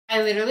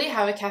I literally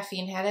have a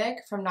caffeine headache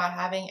from not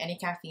having any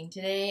caffeine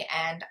today,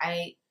 and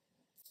I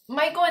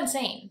might go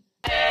insane.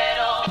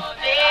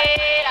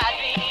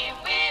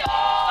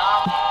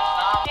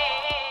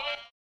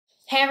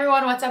 Hey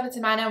everyone, what's up? It's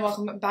Amanda and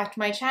welcome back to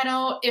my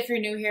channel. If you're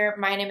new here,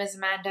 my name is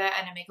Amanda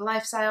and I make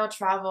lifestyle,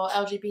 travel,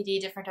 LGBT,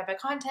 different type of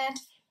content.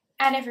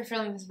 And if you're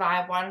feeling this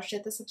vibe, why don't you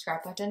hit the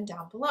subscribe button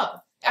down below.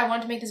 I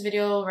want to make this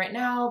video right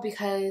now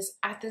because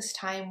at this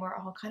time we're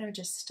all kind of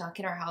just stuck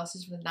in our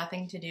houses with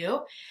nothing to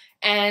do.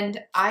 And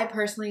I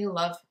personally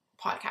love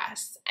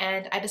podcasts.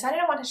 And I decided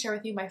I want to share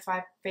with you my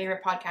 5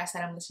 favorite podcasts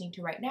that I'm listening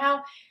to right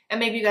now. And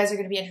maybe you guys are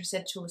going to be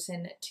interested to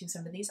listen to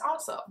some of these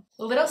also.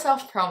 A little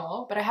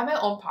self-promo, but I have my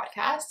own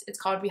podcast.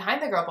 It's called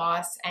Behind the Girl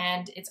Boss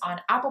and it's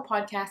on Apple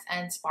Podcasts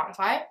and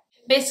Spotify.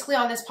 Basically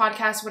on this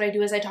podcast, what I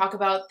do is I talk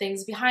about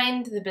things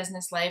behind the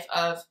business life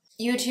of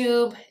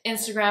YouTube,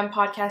 Instagram,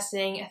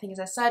 podcasting, and things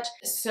as such.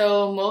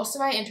 So most of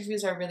my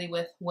interviews are really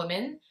with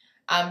women,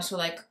 so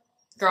like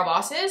girl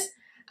bosses.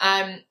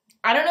 I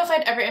don't know if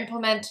I'd ever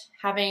implement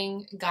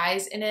having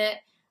guys in it.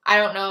 I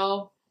don't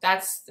know.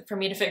 That's for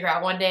me to figure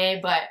out one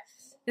day, but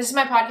this is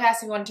my podcast.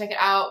 If you want to check it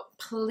out,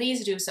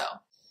 please do so.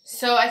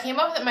 So I came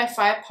up with my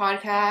 5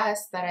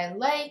 podcasts that I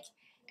like,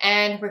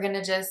 and we're going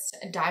to just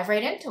dive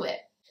right into it.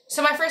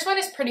 So my first one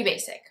is Pretty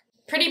Basic.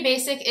 Pretty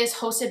Basic is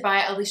hosted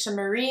by Alicia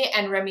Marie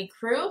and Remy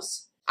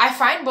Cruz. I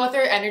find both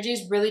their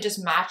energies really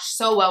just match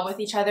so well with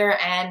each other,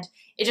 and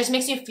it just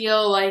makes you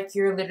feel like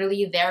you're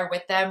literally there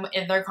with them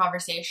in their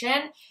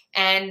conversation.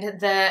 And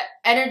the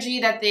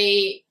energy that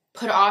they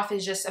put off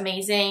is just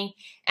amazing.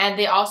 And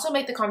they also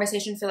make the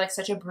conversation feel like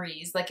such a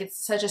breeze, like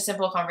it's such a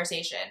simple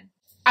conversation.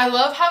 I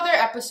love how their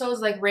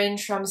episodes like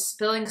range from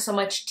spilling so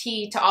much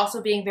tea to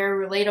also being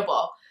very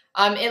relatable.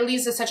 It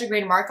leaves such a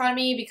great mark on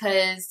me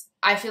because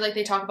I feel like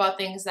they talk about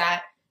things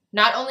that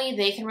not only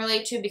they can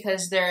relate to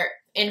because they're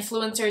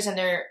influencers and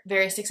they're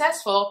very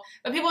successful,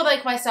 but people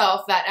like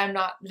myself that I'm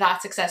not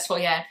that successful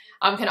yet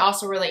can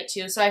also relate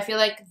to. So I feel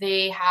like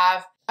they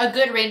have a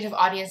good range of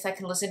audience that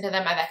can listen to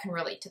them and that can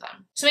relate to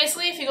them. So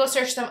basically, if you go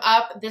search them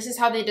up, this is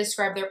how they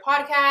describe their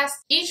podcast.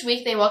 Each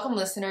week, they welcome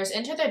listeners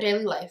into their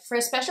daily life for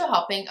a special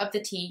helping of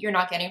the tea you're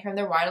not getting from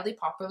their widely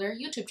popular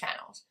YouTube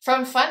channels.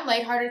 From fun,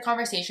 lighthearted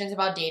conversations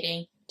about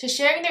dating to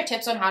sharing their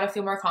tips on how to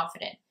feel more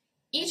confident.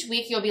 Each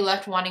week, you'll be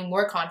left wanting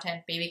more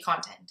content, baby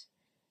content.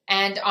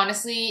 And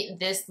honestly,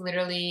 this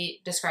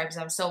literally describes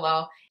them so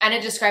well, and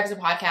it describes the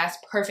podcast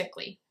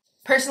perfectly.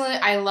 Personally,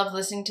 I love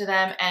listening to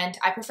them, and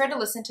I prefer to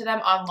listen to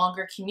them on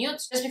longer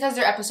commutes just because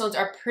their episodes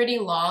are pretty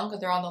long.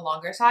 They're on the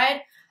longer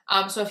side.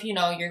 So if you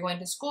know you're going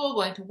to school,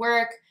 going to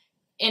work,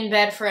 in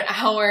bed for an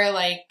hour,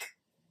 like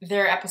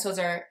their episodes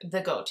are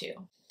the go-to.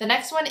 The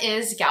next one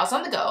is Gals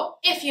on the Go.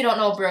 If you don't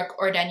know Brooke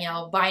or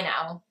Danielle by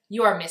now,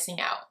 you are missing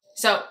out.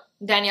 So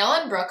Danielle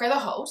and Brooke are the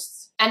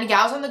hosts, and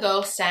Gals on the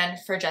Go stand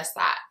for just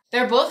that.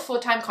 They're both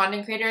full-time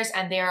content creators,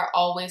 and they are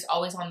always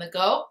on the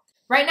go.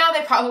 Right now,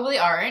 they probably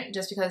aren't,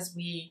 just because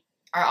we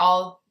are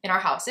all in our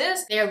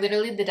houses. They are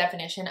literally the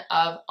definition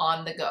of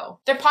on the go.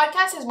 Their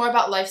podcast is more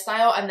about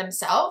lifestyle and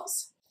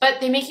themselves,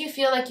 but they make you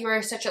feel like you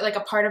are such a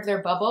part of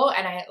their bubble,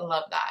 and I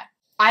love that.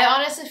 I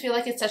honestly feel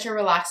like it's such a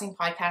relaxing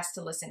podcast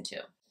to listen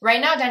to. Right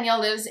now,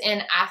 Danielle lives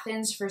in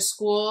Athens for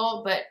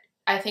school, but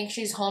I think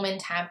she's home in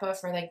Tampa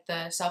for like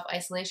the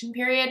self-isolation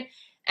period.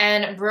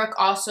 And Brooke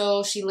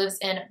also, she lives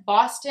in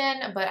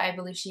Boston, but I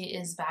believe she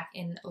is back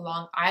in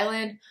Long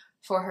Island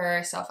for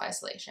her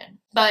self-isolation.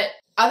 But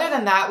other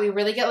than that, we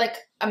really get like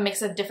a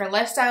mix of different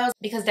lifestyles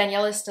because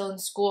Danielle is still in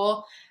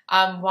school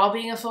while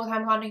being a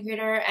full-time content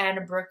creator,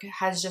 and Brooke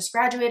has just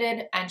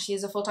graduated and she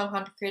is a full-time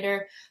content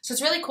creator. So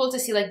it's really cool to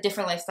see like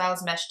different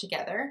lifestyles meshed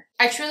together.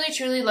 I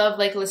truly love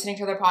like listening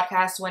to their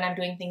podcasts when I'm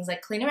doing things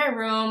like cleaning my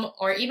room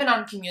or even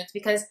on commutes,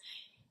 because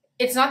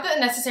it's not that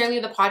necessarily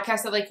the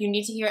podcast that like you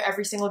need to hear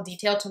every single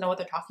detail to know what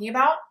they're talking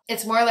about.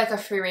 It's more like a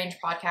free-range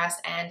podcast,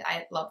 and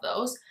I love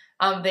those.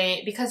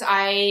 Because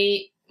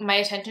my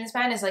attention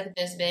span is like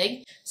this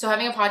big, so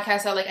having a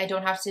podcast that like I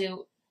don't have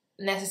to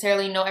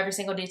necessarily know every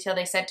single detail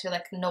they said to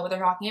like know what they're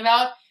talking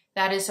about,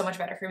 that is so much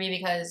better for me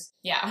because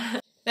yeah.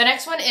 The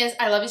next one is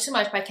I Love You So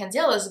Much by Kenzie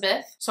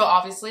Elizabeth. So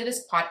obviously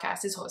this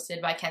podcast is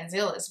hosted by Kenzie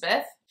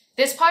Elizabeth.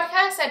 This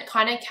podcast, I'd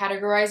kind of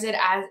categorize it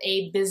as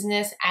a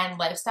business and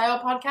lifestyle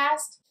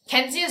podcast.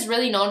 Kenzie is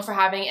really known for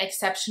having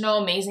exceptional,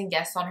 amazing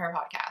guests on her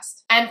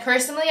podcast. And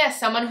personally, as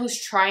someone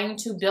who's trying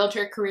to build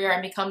her career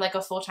and become like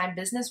a full-time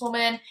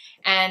businesswoman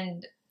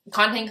and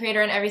content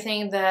creator and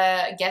everything,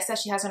 the guests that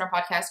she has on her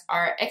podcast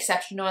are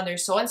exceptional and they're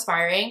so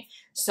inspiring.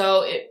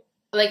 So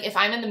if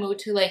I'm in the mood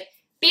to like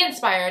be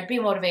inspired, be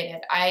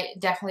motivated, I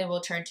definitely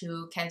will turn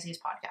to Kenzie's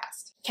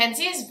podcast.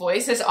 Kenzie's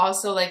voice is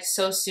also like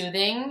so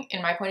soothing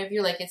in my point of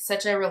view. Like it's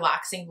such a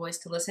relaxing voice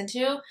to listen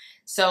to.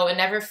 So it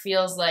never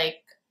feels like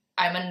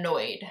I'm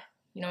annoyed.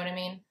 You know what I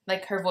mean?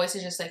 Like her voice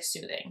is just like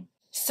soothing.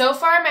 So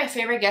far, my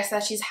favorite guest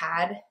that she's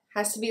had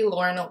has to be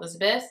Lauren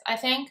Elizabeth, I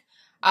think.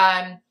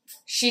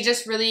 She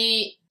just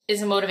really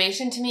is a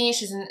motivation to me.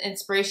 She's an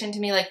inspiration to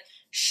me. Like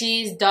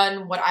she's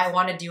done what I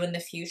want to do in the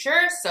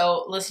future.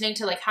 So listening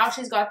to like how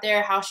she's got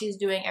there, how she's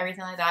doing,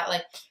 everything like that,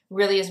 like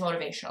really is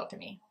motivational to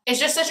me. It's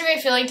just such a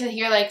great feeling to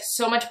hear like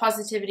so much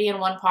positivity in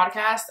one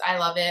podcast. I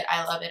love it.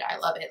 I love it. I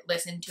love it.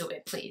 Listen to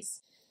it,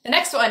 please. The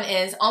next one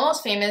is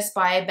Almost Famous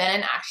by Ben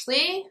and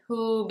Ashley,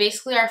 who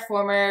basically are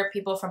former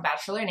people from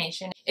Bachelor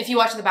Nation. If you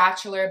watch The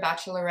Bachelor,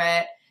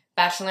 Bachelorette,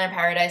 Bachelor in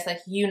Paradise, like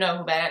you know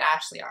who Ben and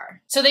Ashley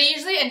are. So they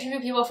usually interview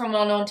people from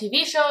well-known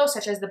TV shows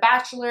such as The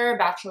Bachelor,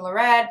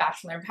 Bachelorette,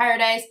 Bachelor in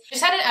Paradise.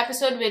 Just had an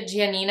episode with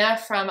Giannina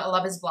from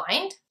Love is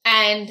Blind,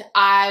 and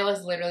I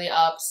was literally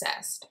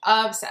obsessed.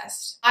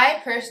 Obsessed.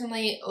 I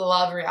personally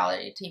love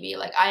reality TV.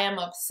 Like I am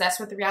obsessed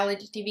with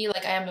reality TV.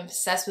 Like I am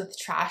obsessed with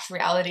trash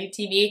reality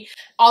TV.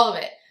 All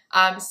of it.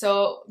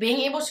 So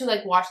being able to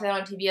like watch that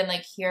on TV and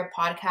like hear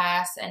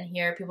podcasts and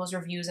hear people's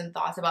reviews and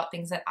thoughts about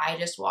things that I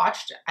just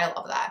watched, I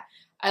love that.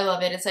 I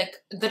love it. It's like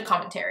good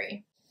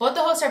commentary. Both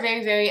the hosts are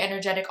very, very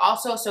energetic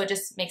also, so it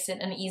just makes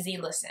it an easy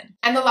listen.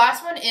 And the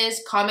last one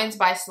is Comments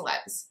by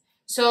Celebs.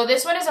 So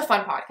this one is a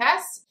fun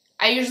podcast.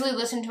 I usually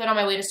listen to it on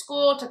my way to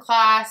school, to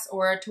class,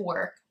 or to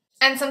work.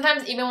 And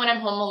sometimes even when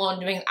I'm home alone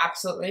doing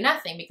absolutely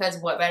nothing, because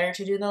what better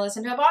to do than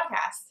listen to a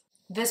podcast?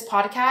 This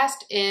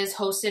podcast is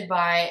hosted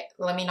by,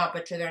 let me not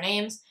butcher their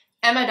names,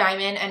 Emma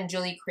Diamond and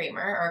Julie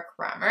Kramer.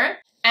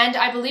 And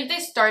I believe they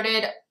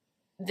started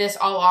this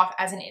all off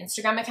as an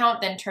Instagram account,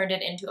 then turned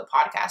it into a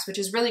podcast, which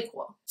is really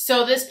cool.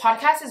 So this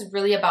podcast is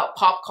really about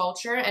pop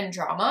culture and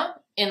drama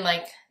in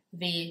like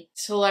the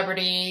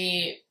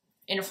celebrity,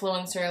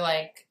 influencer,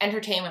 like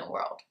entertainment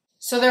world.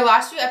 So their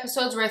last few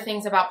episodes were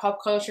things about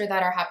pop culture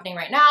that are happening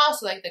right now.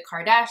 So like the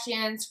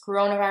Kardashians,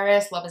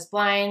 coronavirus, Love is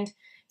Blind,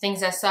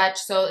 things as such.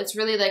 So it's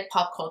really like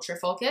pop culture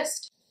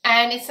focused.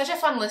 And it's such a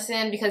fun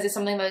listen because it's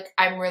something that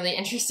I'm really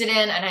interested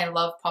in, and I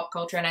love pop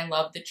culture and I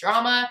love the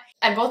drama.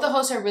 And both the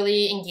hosts are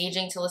really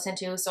engaging to listen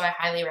to, so I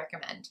highly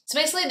recommend. So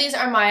basically these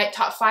are my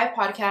top 5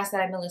 podcasts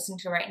that I've been listening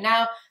to right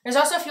now. There's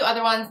also a few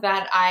other ones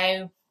that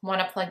I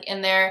want to plug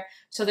in there.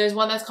 So there's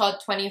one that's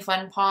called 20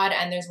 Fun Pod,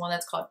 and there's one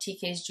that's called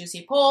TK's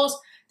Juicy Pulls.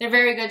 They're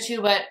very good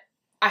too, but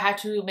I had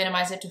to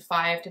minimize it to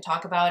 5 to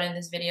talk about in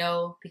this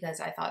video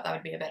because I thought that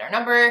would be a better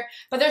number.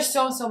 But there's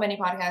so many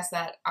podcasts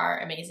that are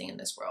amazing in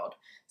this world.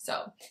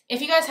 So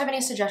if you guys have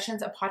any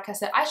suggestions of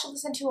podcasts that I should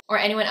listen to or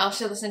anyone else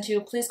should listen to,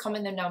 please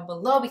comment them down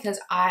below because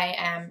I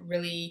am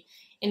really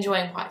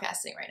enjoying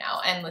podcasting right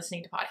now and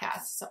listening to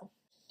podcasts. So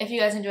if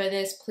you guys enjoy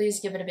this, please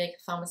give it a big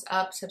thumbs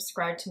up,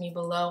 subscribe to me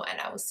below, and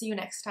I will see you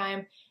next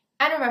time.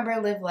 And remember,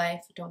 live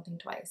life, don't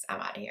think twice. I'm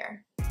out of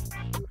here.